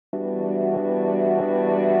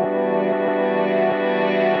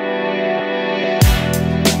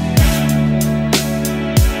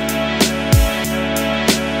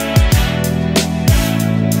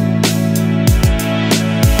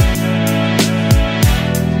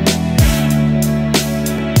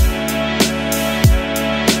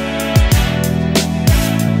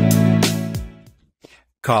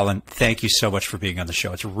Colin, thank you so much for being on the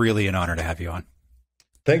show. It's really an honor to have you on.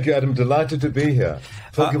 Thank you, Adam. Delighted to be here.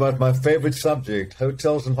 Talking about my favorite subject,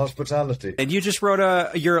 hotels and hospitality. And you just wrote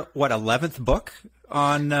your 11th book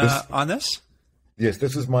on this? Yes,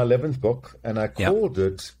 this is my 11th book, and I called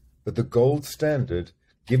it the gold standard,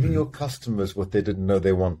 giving your customers what they didn't know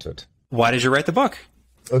they wanted. Why did you write the book?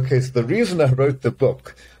 Okay, so the reason I wrote the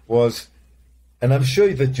book was, and I'm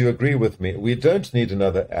sure that you agree with me, we don't need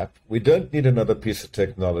another app. We don't need another piece of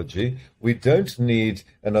technology. We don't need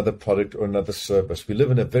another product or another service. We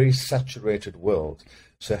live in a very saturated world.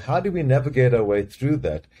 So how do we navigate our way through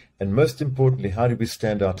that? And most importantly, how do we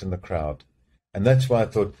stand out in the crowd? And that's why I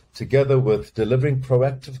thought, together with delivering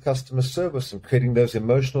proactive customer service and creating those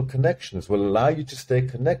emotional connections, will allow you to stay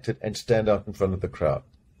connected and stand out in front of the crowd.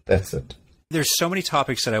 That's it. There's so many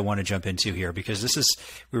topics that I want to jump into here because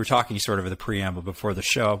we were talking sort of in the preamble before the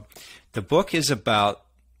show. The book is about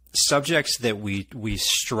subjects that we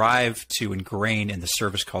strive to ingrain in the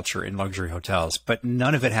service culture in luxury hotels, but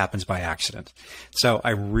none of it happens by accident. So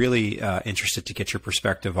I'm really interested to get your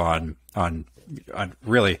perspective on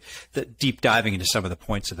really the deep diving into some of the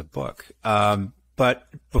points of the book. But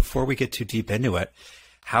before we get too deep into it,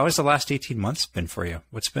 how has the last 18 months been for you?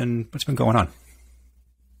 What's been going on?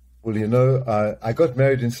 Well, I got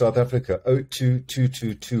married in South Africa,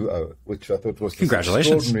 02-2220, which I thought was an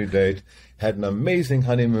extraordinary date. Had an amazing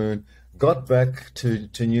honeymoon, got back to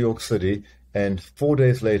New York City, and 4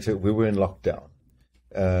 days later, we were in lockdown.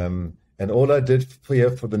 And all I did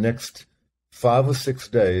for the next 5 or 6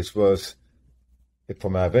 days was,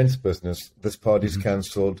 for my events business, this party's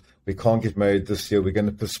cancelled. We can't get married this year. We're going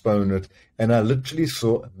to postpone it. And I literally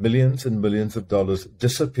saw millions and millions of dollars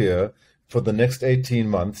disappear for the next 18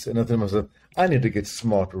 months. And I thought to myself, I need to get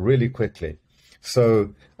smart really quickly.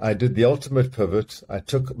 So I did the ultimate pivot. I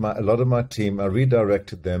took a lot of my team, I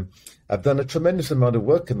redirected them. I've done a tremendous amount of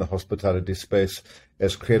work in the hospitality space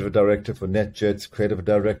as creative director for NetJets, creative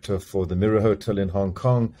director for the Mirror Hotel in Hong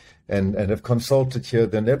Kong, and have consulted here,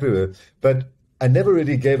 then everywhere. But I never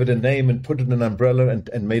really gave it a name and put it in an umbrella and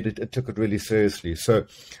took it really seriously. So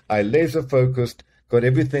I laser focused, got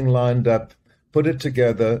everything lined up, put it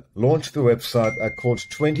together, launched the website. I called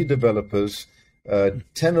 20 developers.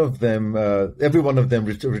 10 of them, every one of them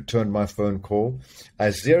returned my phone call. I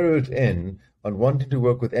zeroed in on wanting to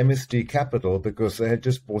work with MSD Capital because they had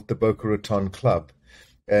just bought the Boca Raton Club.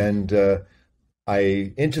 And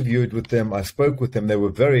I interviewed with them. I spoke with them. They were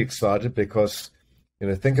very excited because,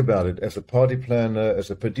 think about it. As a party planner, as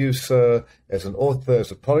a producer, as an author,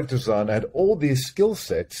 as a product designer, I had all these skill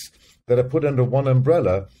sets that I put under one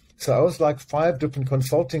umbrella. So I was like 5 different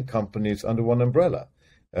consulting companies under one umbrella.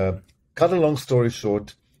 Cut a long story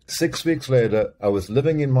short, 6 weeks later, I was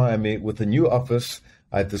living in Miami with a new office.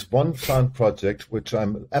 I had this one signed project, which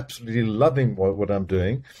I'm absolutely loving what I'm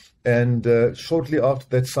doing. And shortly after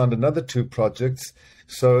that, signed another 2 projects.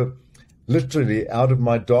 So literally out of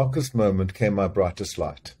my darkest moment came my brightest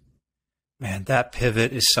light. Man, that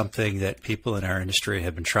pivot is something that people in our industry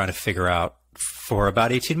have been trying to figure out for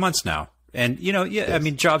about 18 months now. And, yes. I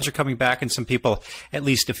mean, jobs are coming back and some people, at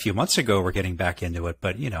least a few months ago, were getting back into it.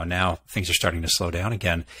 But, now things are starting to slow down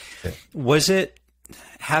again. Yeah. Was it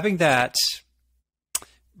having that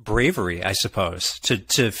bravery, I suppose, to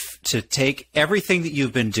take everything that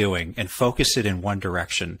you've been doing and focus it in one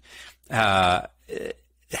direction? What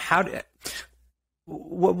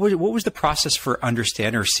was the process for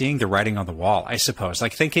understanding or seeing the writing on the wall, I suppose?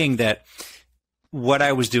 Like thinking that what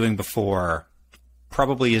I was doing before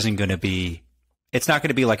probably isn't going to be, it's not going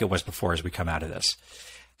to be like it was before as we come out of this.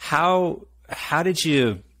 How did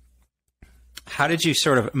you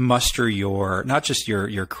sort of muster your, not just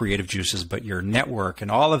your creative juices, but your network and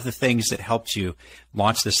all of the things that helped you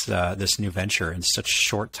launch this new venture in such a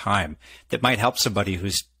short time that might help somebody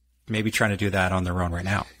who's maybe trying to do that on their own right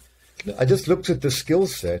now? I just looked at the skill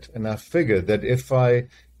set and I figured that if I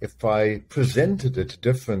presented it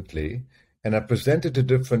differently and I presented to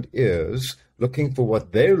different ears, looking for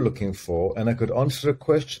what they're looking for, and I could answer a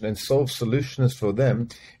question and solve solutions for them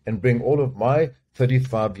and bring all of my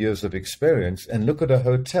 35 years of experience and look at a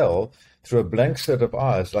hotel through a blank set of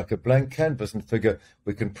eyes, like a blank canvas, and figure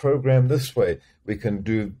we can program this way. We can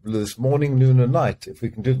do this morning, noon, and night. If we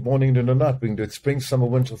can do it morning, noon, and night, we can do it spring, summer,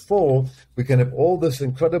 winter, fall. We can have all this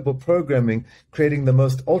incredible programming, creating the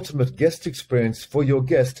most ultimate guest experience for your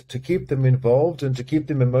guest to keep them involved and to keep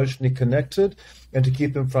them emotionally connected and to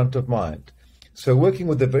keep them front of mind. So working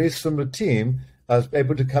with a very similar team, I was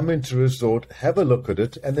able to come into a resort, have a look at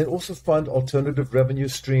it, and then also find alternative revenue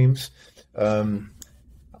streams.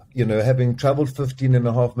 Having traveled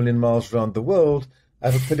 15.5 million miles around the world, I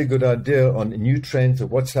have a pretty good idea on new trends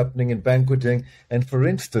of what's happening in banqueting. And for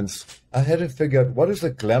instance, I had to figure out what is a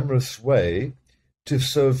glamorous way to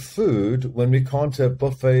serve food when we can't have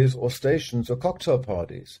buffets or stations or cocktail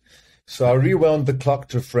parties. So I rewound the clock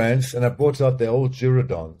to France and I brought out the old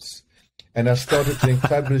Girodons. And I started doing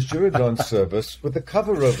fabulous Girodon service with a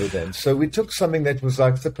cover over them. So we took something that was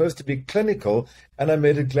like supposed to be clinical and I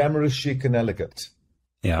made it glamorous, chic, and elegant.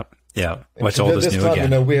 Yeah. Yeah. What's old is new again. You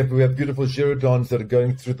know, we have beautiful Girodons that are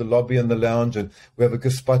going through the lobby and the lounge, and we have a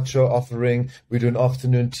gazpacho offering. We do an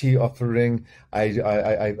afternoon tea offering.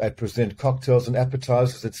 I present cocktails and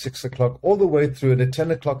appetizers at 6 o'clock all the way through. And at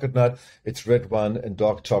 10 o'clock at night, it's red wine and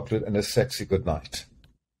dark chocolate and a sexy good night.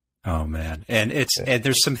 Oh man. And and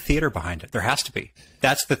there's some theater behind it. There has to be.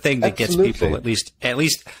 That's the thing that Absolutely. gets people, at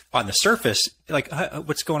least on the surface, like,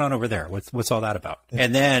 what's going on over there? What's all that about?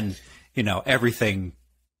 And then, you know, everything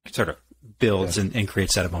sort of builds and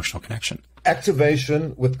creates that emotional connection.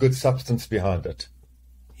 Activation with good substance behind it.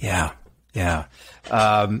 Yeah. Yeah.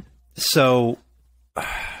 So,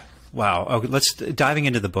 wow. Okay, let's diving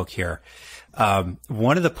into the book here.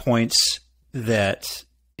 One of the points that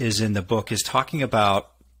is in the book is talking about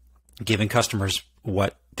giving customers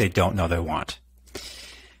what they don't know they want.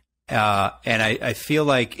 And I feel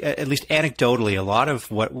like, at least anecdotally, a lot of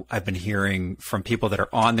what I've been hearing from people that are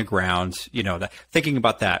on the ground, you know, thinking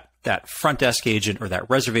about that front desk agent or that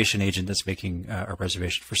reservation agent that's making a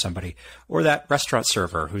reservation for somebody, or that restaurant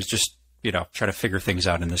server who's just, you know, trying to figure things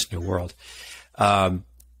out in this new world,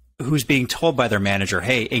 who's being told by their manager,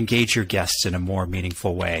 hey, engage your guests in a more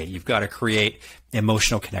meaningful way. You've got to create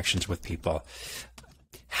emotional connections with people.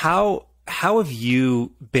 How have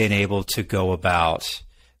you been able to go about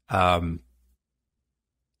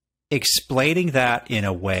explaining that in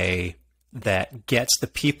a way that gets the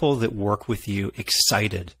people that work with you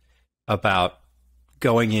excited about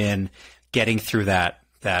going in, getting through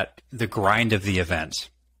the grind of the event?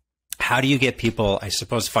 How do you get people, I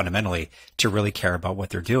suppose, fundamentally, to really care about what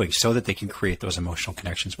they're doing so that they can create those emotional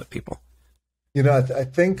connections with people? You know, I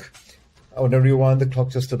think I want to rewind the clock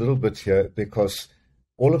just a little bit here, because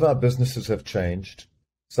all of our businesses have changed.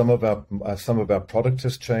 Some of our product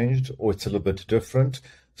has changed, or it's a little bit different.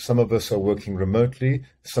 Some of us are working remotely.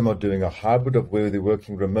 Some are doing a hybrid of where they're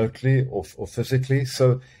working remotely or physically.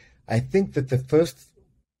 So I think that the first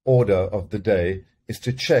order of the day is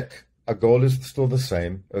to check our goal is still the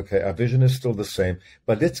same. Okay, our vision is still the same.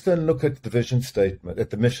 But let's go and look at the vision statement, at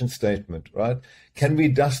the mission statement, right? Can we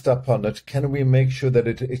dust up on it? Can we make sure that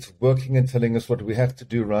it's working and telling us what we have to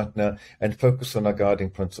do right now, and focus on our guiding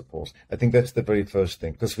principles? I think that's the very first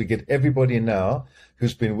thing, because we get everybody now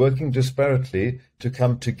who's been working disparately to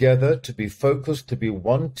come together, to be focused, to be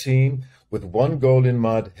one team with one goal in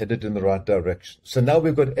mind, headed in the right direction. So now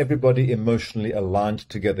we've got everybody emotionally aligned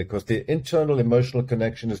together, because the internal emotional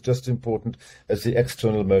connection is just as important as the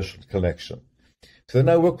external emotional connection. So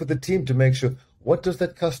now work with the team to make sure, what does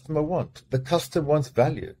that customer want? The customer wants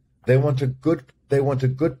value. They want a good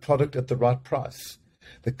product at the right price.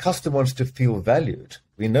 The customer wants to feel valued.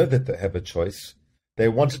 We know that they have a choice. They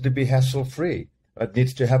want it to be hassle-free. It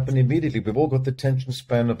needs to happen immediately. We've all got the attention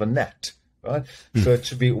span of a gnat, right? So it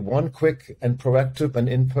should be one, quick and proactive and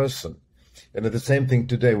in person. And the same thing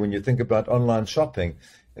today, when you think about online shopping,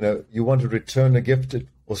 you know, you want to return a gift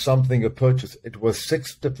or something, a purchase. It was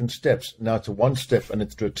 6 different steps. Now it's one step and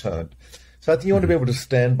it's returned. So I think you want to be able to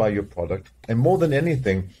stand by your product. And more than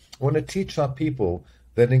anything, I want to teach our people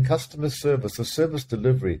that in customer service or service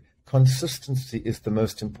delivery, consistency is the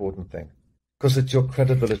most important thing, because it's your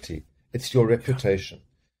credibility. It's your reputation.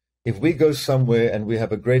 If we go somewhere and we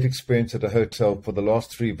have a great experience at a hotel for the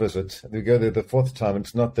last 3 visits, and we go there the 4th time and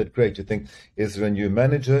it's not that great, you think, is there a new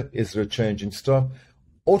manager? Is there a change in staff?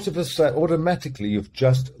 Automatically, you've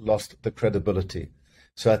just lost the credibility.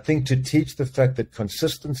 So I think to teach the fact that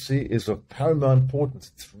consistency is of paramount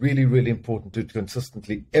importance, it's really, really important to do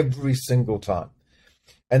consistently every single time.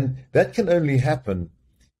 And that can only happen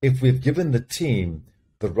if we've given the team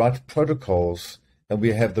the right protocols and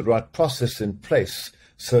we have the right process in place,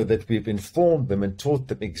 so that we've informed them and taught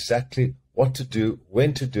them exactly what to do,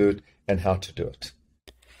 when to do it, and how to do it.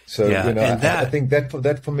 So, you know, I think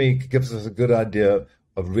that for me gives us a good idea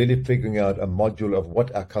of really figuring out a module of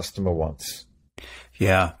what our customer wants.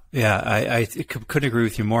 Yeah. I couldn't agree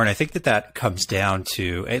with you more. And I think that comes down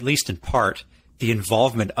to, at least in part, the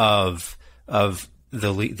involvement of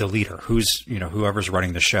the leader, whoever's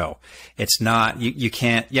running the show. It's not, you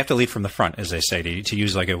have to lead from the front, as they say, to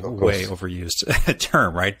use like a way overused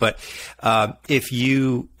term, right? But if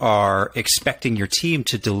you are expecting your team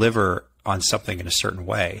to deliver on something in a certain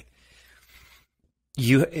way,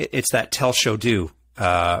 it's that tell, show, do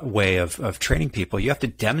way of training people. You have to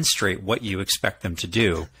demonstrate what you expect them to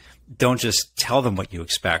do. Don't just tell them what you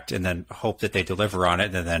expect and then hope that they deliver on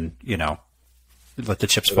it and then, let the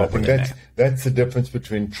chips fall where they may. That's the difference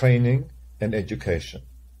between training and education.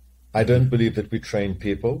 I don't believe that we train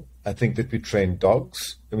people. I think that we train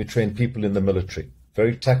dogs and we train people in the military.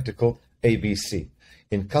 Very tactical, ABC.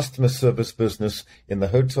 In customer service business, in the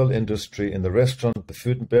hotel industry, in the restaurant, the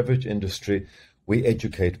food and beverage industry, we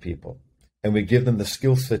educate people. And we give them the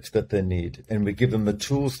skill sets that they need. And we give them the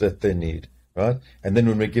tools that they need, right? And then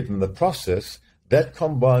when we give them the process, that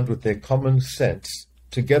combined with their common sense,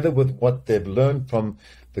 together with what they've learned from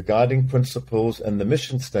the guiding principles and the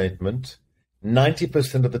mission statement,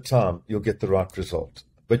 90% of the time, you'll get the right result.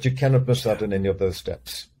 But you cannot miss out on any of those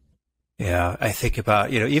steps. Yeah, I think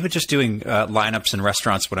about, even just doing lineups in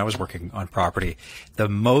restaurants when I was working on property, the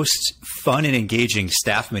most fun and engaging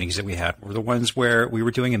staff meetings that we had were the ones where we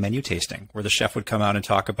were doing a menu tasting, where the chef would come out and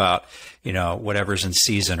talk about, whatever's in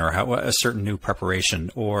season or how a certain new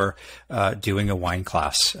preparation, or doing a wine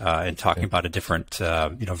class and talking about a different,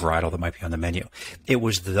 varietal that might be on the menu. It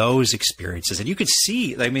was those experiences. And you could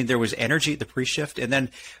see, there was energy at the pre-shift. And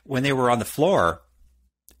then when they were on the floor,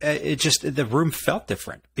 the room felt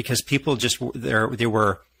different because people they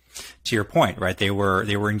were, to your point, right? They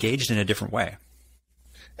were engaged in a different way.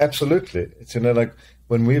 Absolutely. It's, like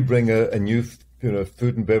when we bring a new,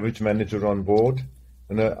 food and beverage manager on board,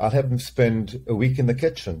 I'll have them spend a week in the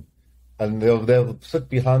kitchen and they'll sit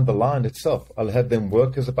behind the line itself. I'll have them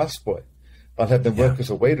work as a busboy. I'll have them work as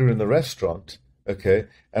a waiter in the restaurant. Okay.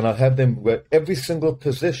 And I'll have them work every single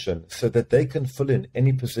position so that they can fill in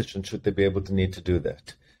any position should they be able to need to do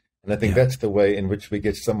that. And I think that's the way in which we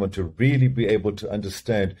get someone to really be able to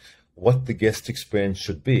understand what the guest experience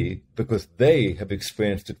should be, because they have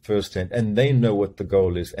experienced it firsthand and they know what the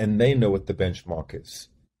goal is and they know what the benchmark is.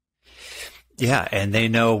 Yeah, and they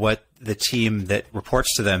know what the team that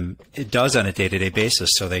reports to them does on a day-to-day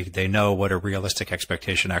basis, so they know what a realistic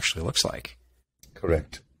expectation actually looks like.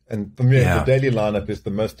 Correct. And for me, the daily lineup is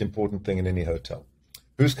the most important thing in any hotel.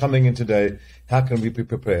 Who's coming in today? How can we be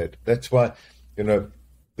prepared? That's why,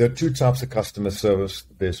 there are two types of customer service.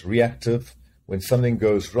 There's reactive. When something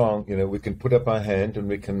goes wrong, we can put up our hand and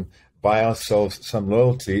we can buy ourselves some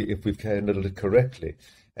loyalty if we've handled it correctly.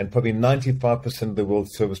 And probably 95% of the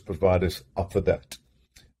world's service providers offer that.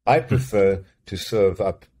 I prefer to serve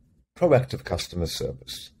up proactive customer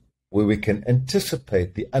service, where we can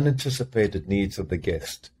anticipate the unanticipated needs of the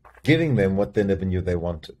guest, giving them what they never knew they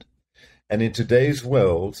wanted. And in today's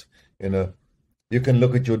world, you can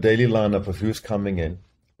look at your daily lineup of who's coming in.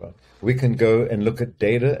 Right. We can go and look at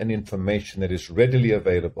data and information that is readily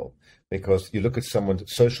available, because you look at someone's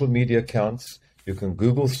social media accounts, you can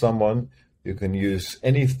Google someone, you can use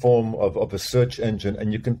any form of a search engine,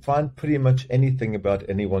 and you can find pretty much anything about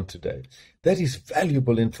anyone today. That is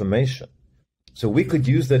valuable information. So we could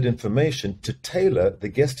use that information to tailor the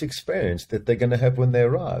guest experience that they're going to have when they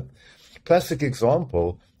arrive. Classic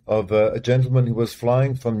example of a gentleman who was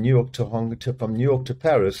flying from New York to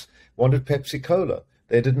Paris, wanted Pepsi Cola.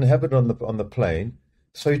 They didn't have it on the plane,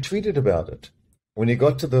 so he tweeted about it. When he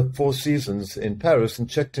got to the Four Seasons in Paris and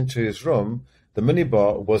checked into his room, the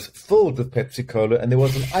minibar was filled with Pepsi Cola, and there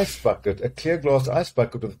was an ice bucket, a clear glass ice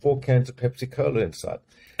bucket with 4 cans of Pepsi Cola inside.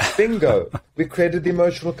 Bingo! We created the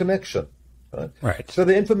emotional connection. Right. So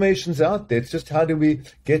the information's out there. It's just how do we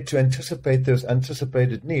get to anticipate those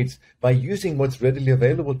anticipated needs by using what's readily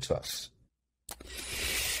available to us.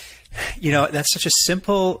 That's such a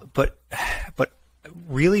simple but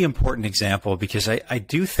really important example, because I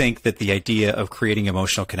do think that the idea of creating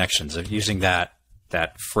emotional connections, of using that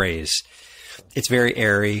phrase, it's very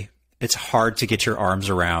airy. It's hard to get your arms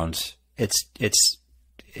around. It's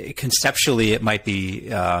conceptually, it might be,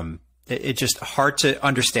 it's just hard to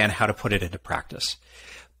understand how to put it into practice.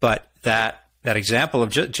 But that example of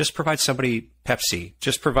just provide somebody Pepsi,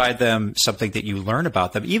 just provide them something that you learn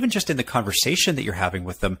about them, even just in the conversation that you're having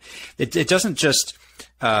with them. It doesn't just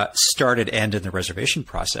start and end in the reservation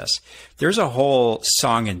process. There's a whole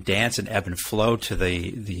song and dance and ebb and flow to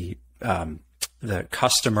the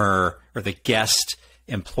customer or the guest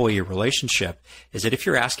employee relationship. Is that if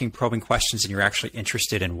you're asking probing questions and you're actually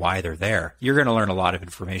interested in why they're there, you're going to learn a lot of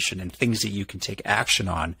information and things that you can take action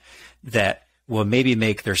on that will maybe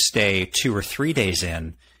make their stay 2 or 3 days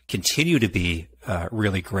in continue to be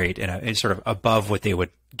really great and sort of above what they would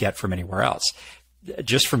get from anywhere else,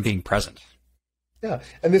 just from being present. Yeah,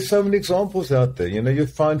 and there's so many examples out there. You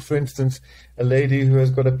find, for instance, a lady who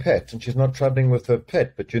has got a pet and she's not traveling with her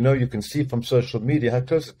pet, but you can see from social media how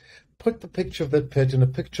close. Put the picture of that pet in a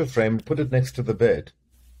picture frame and put it next to the bed.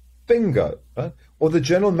 Bingo. Right? Or the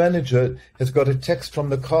general manager has got a text from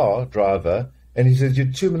the car driver, and he says, you're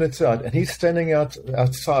 2 minutes out, and he's standing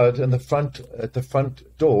outside at the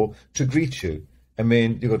front door to greet you. I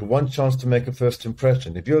mean, you've got one chance to make a first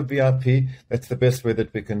impression. If you're a VIP, that's the best way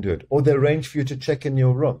that we can do it. Or they arrange for you to check in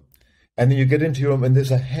your room. And then you get into your room, and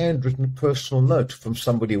there's a handwritten personal note from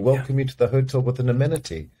somebody welcoming you to the hotel with an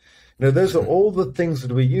amenity. You know, those are all the things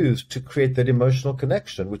that we use to create that emotional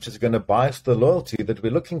connection, which is going to bias the loyalty that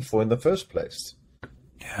we're looking for in the first place.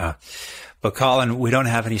 Yeah. But Colin, we don't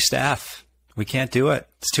have any staff. We can't do it.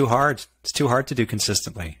 It's too hard. It's too hard to do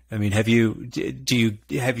consistently. I mean, have you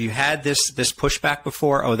had this pushback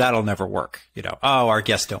before? Oh, that'll never work. You know, oh, our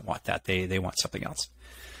guests don't want that. They want something else.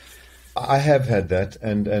 I have had that,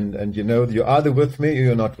 and you know, you're either with me or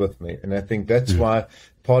you're not with me. And I think that's why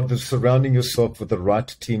part of surrounding yourself with the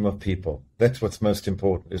right team of people. That's what's most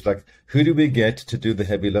important. It's like, who do we get to do the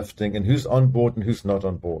heavy lifting, and who's on board and who's not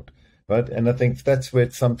on board, right? And I think that's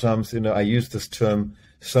where sometimes, you know, I use this term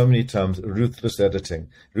so many times, ruthless editing.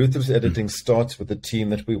 Ruthless editing starts with the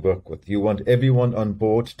team that we work with. You want everyone on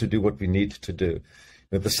board to do what we need to do.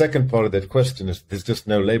 Now, the second part of that question is there's just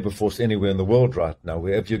no labor force anywhere in the world right now.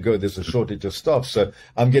 Wherever you go, there's a shortage of staff. So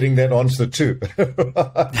I'm getting that answer too.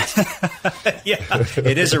 Yeah,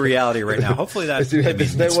 it is a reality right now. Hopefully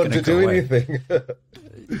there's no one to do anything.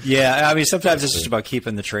 Yeah, I mean, sometimes it's just about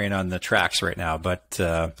keeping the train on the tracks right now. But,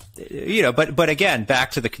 you know, but again,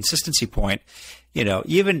 back to the consistency point, you know,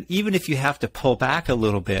 even if you have to pull back a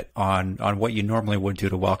little bit on what you normally would do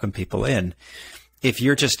to welcome people in, if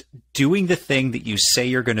you're just doing the thing that you say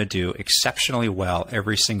you're going to do exceptionally well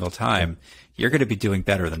every single time, you're going to be doing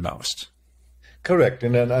better than most. Correct.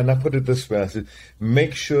 And I put it this way. I said,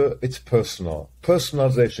 make sure it's personal.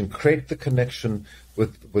 Personalization. Create the connection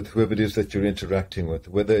with whoever it is that you're interacting with,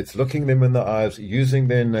 whether it's looking them in the eyes, using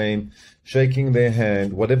their name, shaking their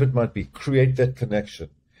hand, whatever it might be. Create that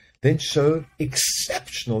connection. Then show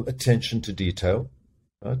exceptional attention to detail.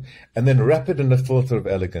 Right? And then wrap it in a filter of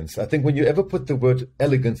elegance. I think when you ever put the word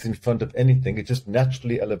elegance in front of anything, it just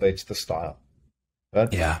naturally elevates the style.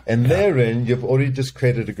 Right? Yeah. And therein, you've already just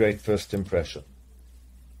created a great first impression.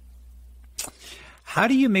 How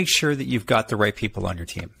do you make sure that you've got the right people on your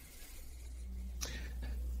team?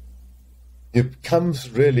 It comes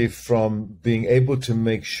really from being able to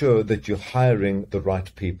make sure that you're hiring the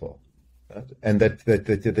right people. And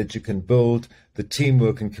that you can build the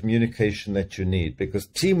teamwork and communication that you need, because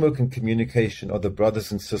teamwork and communication are the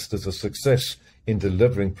brothers and sisters of success in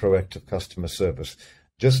delivering proactive customer service,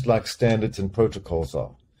 just like standards and protocols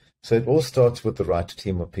are. So it all starts with the right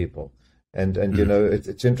team of people. And you know,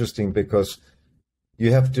 it's interesting because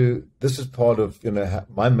you have to, this is part of, you know,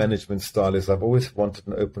 my management style is I've always wanted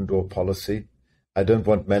an open door policy. I don't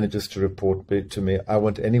want managers to report to me. I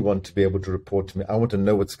want anyone to be able to report to me. I want to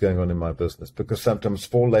know what's going on in my business, because sometimes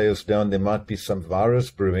 4 layers down, there might be some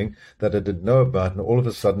virus brewing that I didn't know about, and all of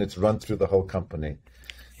a sudden it's run through the whole company.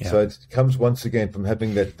 Yeah. So it comes once again from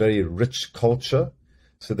having that very rich culture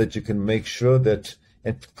so that you can make sure that,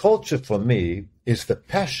 and culture for me is the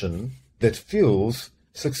passion that fuels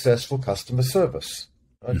successful customer service.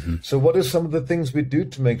 Right? So what are some of the things we do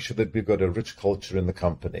to make sure that we've got a rich culture in the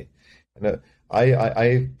company? You know,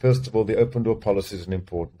 I first of all, the open door policy is an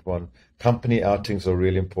important one. Company outings are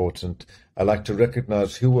really important. I like to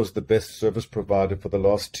recognize who was the best service provider for the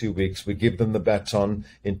last 2 weeks. We give them the baton.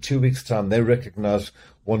 In 2 weeks' time, they recognize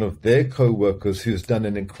one of their co-workers who's done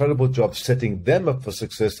an incredible job setting them up for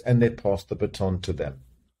success, and they pass the baton to them.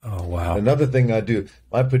 Oh, wow. Another thing I do,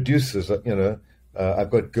 my producers, you know, I've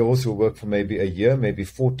got girls who work for maybe a year, maybe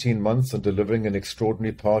 14 months on delivering an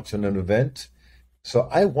extraordinary part in an event. So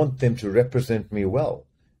I want them to represent me well.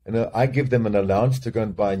 And I give them an allowance to go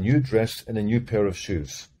and buy a new dress and a new pair of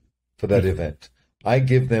shoes for that event. I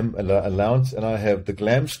give them an allowance, and I have the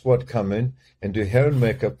glam squad come in and do hair and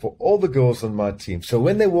makeup for all the girls on my team. So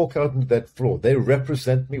when they walk out into that floor, they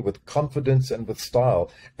represent me with confidence and with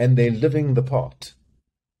style, and they're living the part.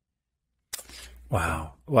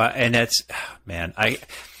 Wow. Well, and that's, man,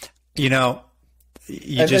 you know,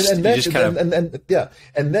 that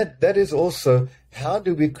is also, how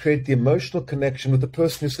do we create the emotional connection with the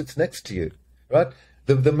person who sits next to you, right?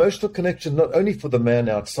 The emotional connection, not only for the man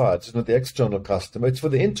outside, so not the external customer, it's for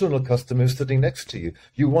the internal customer who's sitting next to you.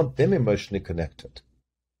 You want them emotionally connected.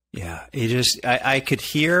 Yeah, I could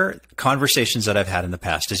hear conversations that I've had in the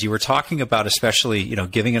past, as you were talking about, especially, you know,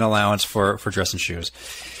 giving an allowance for dress and shoes.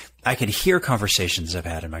 I could hear conversations I've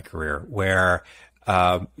had in my career where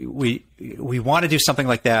we want to do something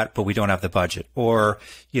like that, but we don't have the budget, or,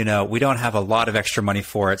 we don't have a lot of extra money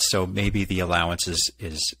for it. So maybe the allowance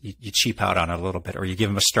is you cheap out on it a little bit, or you give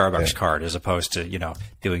them a Starbucks card as opposed to,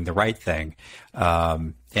 doing the right thing.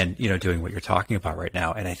 And, doing what you're talking about right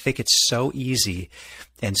now. And I think it's so easy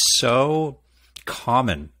and so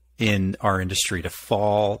common in our industry to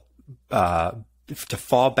fall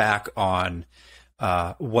back on,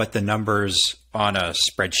 what the numbers on a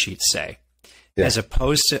spreadsheet say. Yeah. As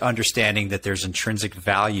opposed to understanding that there's intrinsic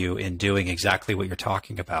value in doing exactly what you're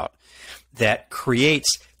talking about, that creates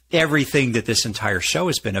everything that this entire show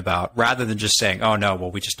has been about, rather than just saying, oh, no, well,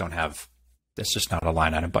 we just don't have, that's just not a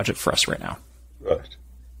line item budget for us right now. Right.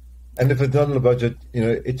 And if it's not on a budget,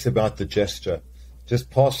 it's about the gesture, just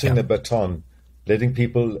passing the baton, letting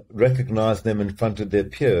people recognize them in front of their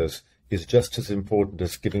peers is just as important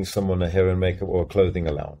as giving someone a hair and makeup or a clothing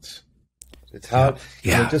allowance. It's how,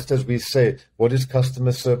 just as we say, what is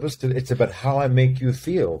customer service? It's about how I make you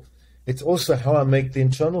feel. It's also how I make the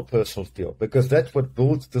internal person feel, because that's what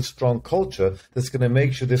builds the strong culture that's going to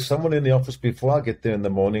make sure there's someone in the office before I get there in the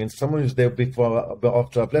morning and someone who's there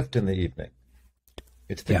after I've left in the evening.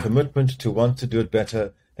 It's the commitment to want to do it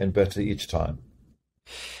better and better each time.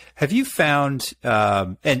 Have you found,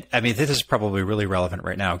 and I mean, this is probably really relevant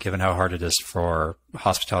right now, given how hard it is for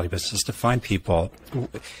hospitality businesses to find people.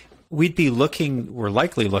 We're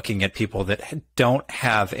likely looking at people that don't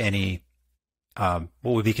have any, what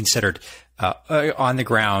would be considered on the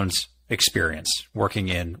ground experience working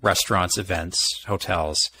in restaurants, events,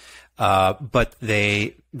 hotels, but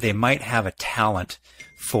they might have a talent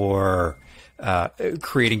for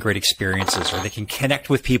creating great experiences, or they can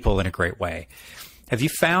connect with people in a great way. Have you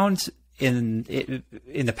found in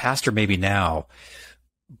the past, or maybe now,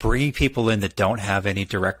 bringing people in that don't have any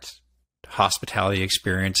direct hospitality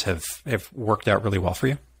experience have worked out really well for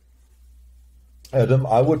you? Adam,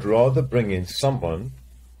 I would rather bring in someone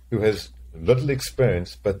who has little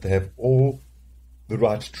experience, but they have all the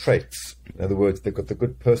right traits. In other words, they've got the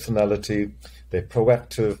good personality, they're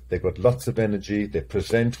proactive, they've got lots of energy, they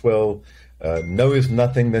present well. No is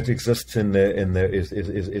nothing that exists in their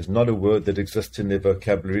is not a word that exists in their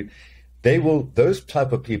vocabulary. Those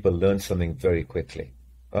type of people learn something very quickly,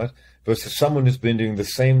 right? Versus someone who's been doing the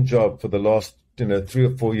same job for the last 3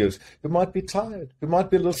 or 4 years, who might be tired, who might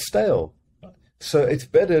be a little stale. So it's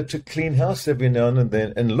better to clean house every now and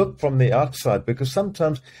then and look from the outside, because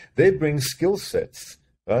sometimes they bring skill sets,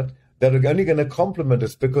 right, that are only going to complement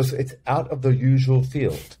us because it's out of the usual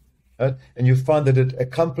field. Right? And you find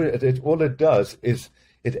that all it does is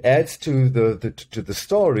it adds to the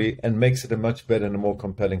story and makes it a much better and a more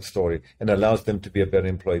compelling story, and allows them to be a better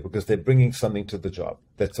employee because they're bringing something to the job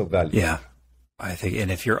that's of value. Yeah, I think,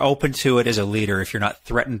 and if you're open to it as a leader, if you're not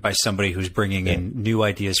threatened by somebody who's bringing in new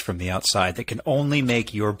ideas from the outside that can only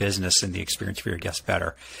make your business and the experience for your guests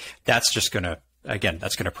better, that's just going to, again,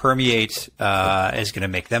 that's going to permeate, is going to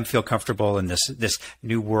make them feel comfortable in this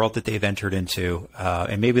new world that they've entered into,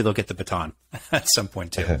 and maybe they'll get the baton at some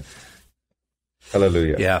point too.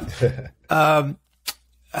 Hallelujah. Yeah.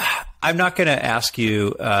 I'm not going to ask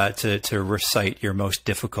you to recite your most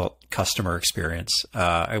difficult customer experience.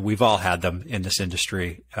 We've all had them in this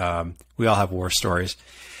industry. We all have war stories.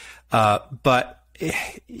 But,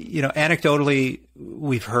 anecdotally,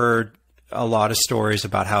 we've heard a lot of stories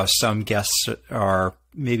about how some guests are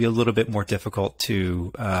maybe a little bit more difficult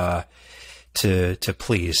to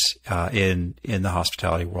please in the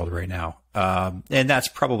hospitality world right now, and that's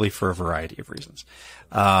probably for a variety of reasons.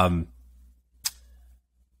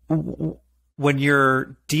 When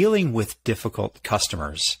you're dealing with difficult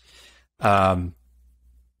customers,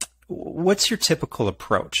 what's your typical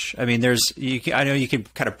approach? I mean, I know you can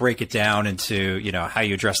kind of break it down into, how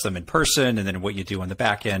you address them in person and then what you do on the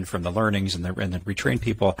back end from the learnings and then retrain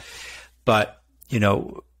people. But,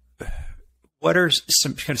 what are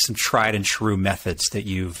some tried and true methods that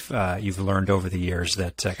you've learned over the years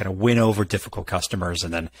that kind of win over difficult customers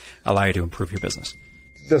and then allow you to improve your business?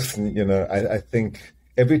 Listen, I think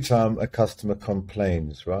every time a customer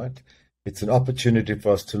complains, right, it's an opportunity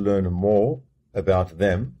for us to learn more about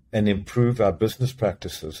them and improve our business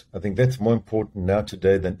practices. I think that's more important now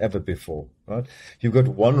today than ever before, right? You've got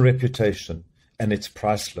one reputation and it's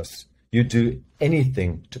priceless. You do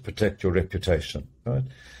anything to protect your reputation, right?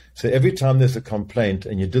 So every time there's a complaint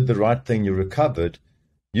and you did the right thing, you recovered,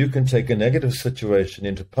 you can take a negative situation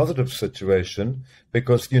into a positive situation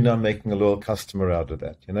because you're now making a loyal customer out of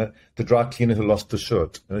that. The dry cleaner who lost the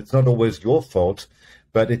shirt. And it's not always your fault,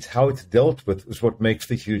 but it's how it's dealt with is what makes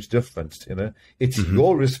the huge difference. It's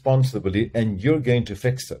your responsibility and you're going to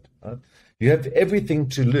fix it. Right? You have everything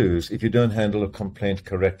to lose if you don't handle a complaint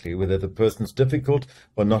correctly, whether the person's difficult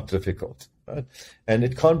or not difficult. Right? And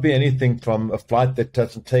it can't be anything from a flight that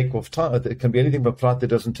doesn't take off time. It can be anything from a flight that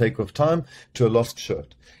doesn't take off time to a lost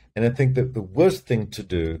shirt. And I think that the worst thing to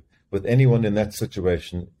do with anyone in that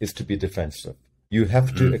situation is to be defensive. You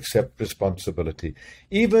have to accept responsibility,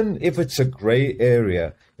 even if it's a gray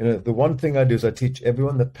area. The one thing I do is I teach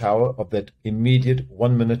everyone the power of that immediate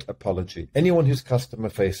 1-minute apology. Anyone who's customer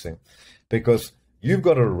facing, because you've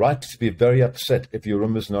got a right to be very upset if your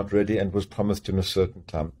room is not ready and was promised in a certain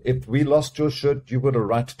time. If we lost your shirt, you've got a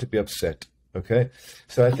right to be upset. Okay?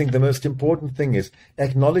 So I think the most important thing is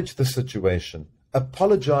acknowledge the situation.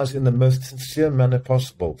 Apologize in the most sincere manner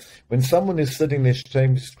possible. When someone is sitting there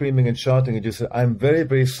screaming and shouting, and you say, I'm very,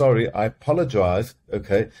 very sorry, I apologize,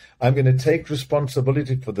 okay, I'm going to take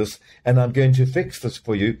responsibility for this, and I'm going to fix this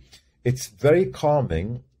for you. It's very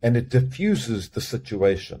calming, and it diffuses the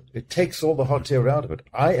situation. It takes all the hot air out of it.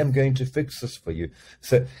 I am going to fix this for you.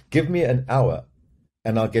 So give me an hour,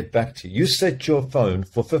 and I'll get back to you. You set your phone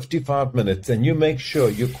for 55 minutes, and you make sure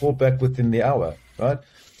you call back within the hour, right?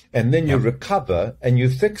 And then you recover and you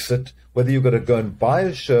fix it, whether you've got to go and buy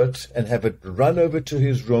a shirt and have it run over to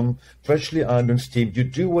his room, freshly ironed and steamed. You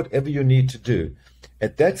do whatever you need to do.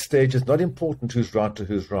 At that stage, it's not important who's right or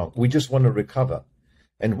who's wrong. We just want to recover.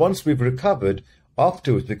 And once we've recovered,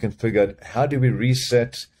 afterwards we can figure out how do we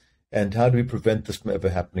reset and how do we prevent this from ever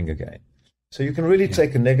happening again. So you can really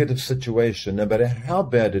take a negative situation, no matter how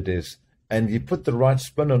bad it is, and you put the right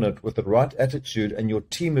spin on it with the right attitude, and your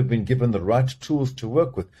team have been given the right tools to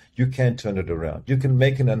work with, you can turn it around. You can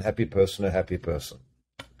make an unhappy person a happy person.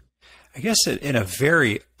 I guess in a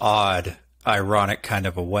very odd, ironic kind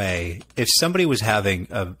of a way, if somebody was having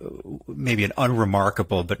maybe an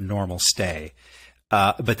unremarkable but normal stay,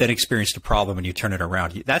 but then experienced a problem and you turn it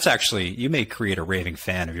around, that's actually, you may create a raving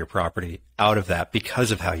fan of your property out of that because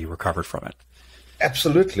of how you recovered from it.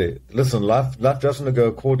 Absolutely. Listen, life doesn't go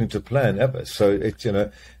according to plan ever. So it's,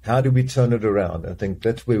 how do we turn it around? I think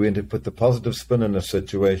that's where we need to put the positive spin in a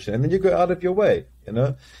situation, and then you go out of your way.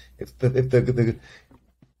 You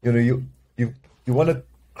want to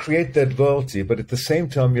create that loyalty, but at the same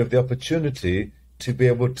time you have the opportunity to be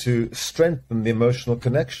able to strengthen the emotional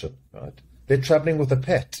connection. Right? They're traveling with a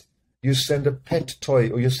pet. You send a pet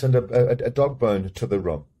toy, or you send a dog bone to the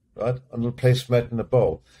room. Right? A little placemat in a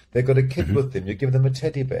bowl. They've got a kid with them. You give them a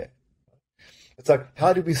teddy bear. It's like,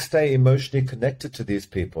 how do we stay emotionally connected to these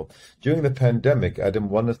people? During the pandemic, Adam,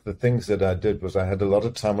 one of the things that I did was I had a lot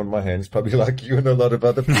of time on my hands, probably like you and a lot of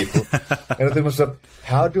other people. And I think to myself,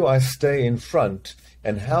 how do I stay in front,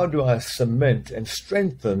 and how do I cement and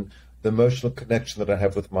strengthen the emotional connection that I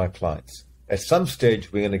have with my clients? At some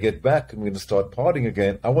stage, we're going to get back and we're going to start partying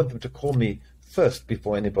again. I want them to call me first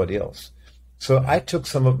before anybody else. So I took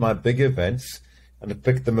some of my big events and I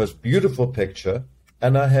picked the most beautiful picture,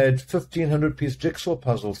 and I had 1,500-piece jigsaw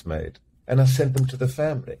puzzles made, and I sent them to the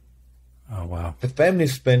family. Oh, wow. The family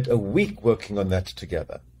spent a week working on that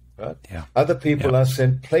together. Right? Yeah. Other people, I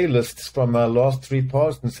sent playlists from my last 3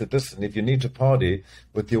 parties and said, listen, if you need to party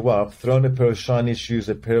with your wife, throw in a pair of shiny shoes,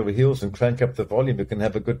 a pair of heels, and crank up the volume. You can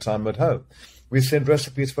have a good time at home. We sent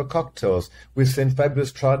recipes for cocktails. We sent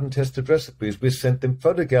fabulous tried and tested recipes. We sent them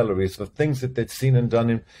photo galleries of things that they'd seen and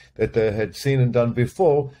done that they had seen and done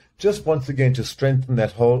before, just once again to strengthen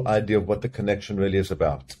that whole idea of what the connection really is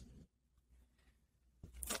about.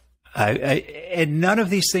 And none of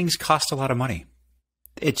these things cost a lot of money.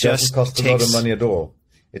 It just doesn't cost a lot of money at all.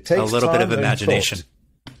 It takes a little bit of imagination.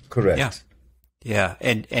 Correct. Yeah.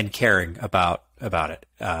 And caring about it.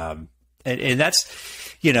 And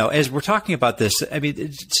that's, as we're talking about this, I mean,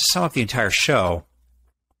 to sum up the entire show,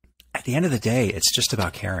 at the end of the day, it's just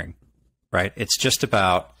about caring, right? It's just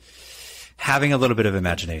about having a little bit of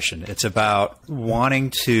imagination. It's about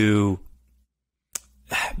wanting to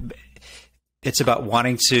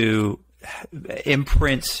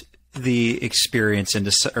imprint the experience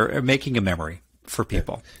into, or making a memory for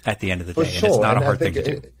people at the end of the day. Sure. And it's not a hard thing to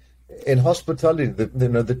do. In hospitality,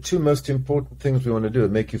 the 2 most important things we want to do are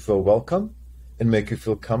make you feel welcome and make you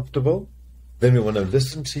feel comfortable. Then we want to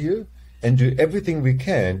listen to you and do everything we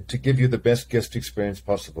can to give you the best guest experience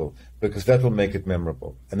possible, because that will make it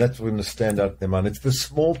memorable. And that's what's going to stand out in their mind. It's the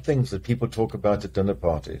small things that people talk about at dinner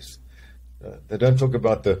parties. They don't talk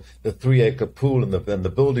about the 3-acre pool and the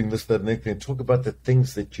building, this, that, and that. They talk about the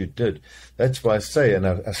things that you did. That's why I say, and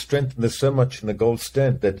I strengthen this so much in the gold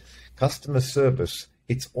standard, that customer service,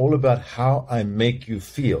 it's all about how I make you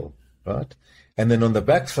feel, right? And then on the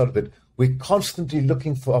backside of it, we're constantly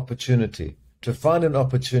looking for opportunity. to find an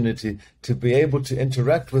opportunity to be able to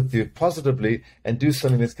interact with you positively and do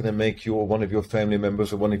something that's going to make you or one of your family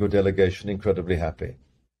members or one of your delegation incredibly happy.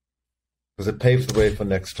 Because it paves the way for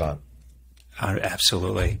next time.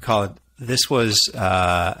 Absolutely. Colin, this was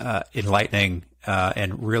enlightening,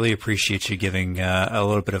 and really appreciate you giving a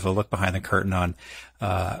little bit of a look behind the curtain on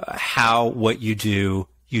how what you do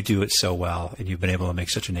it so well, and you've been able to make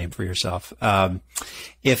such a name for yourself.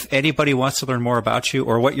 If anybody wants to learn more about you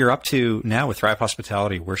or what you're up to now with Thrive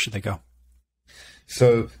Hospitality, where should they go?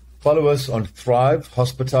 So follow us on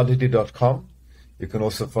thrivehospitality.com. You can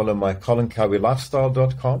also follow my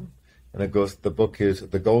ColinCowieLifestyle.com. And of course, the book is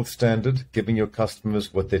The Gold Standard, Giving Your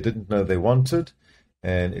Customers What They Didn't Know They Wanted.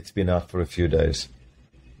 And it's been out for a few days.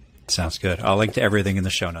 Sounds good. I'll link to everything in the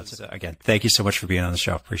show notes. Again, thank you so much for being on the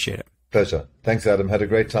show. Appreciate it. Pleasure. Thanks, Adam. Had a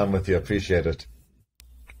great time with you. Appreciate it.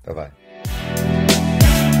 Bye-bye.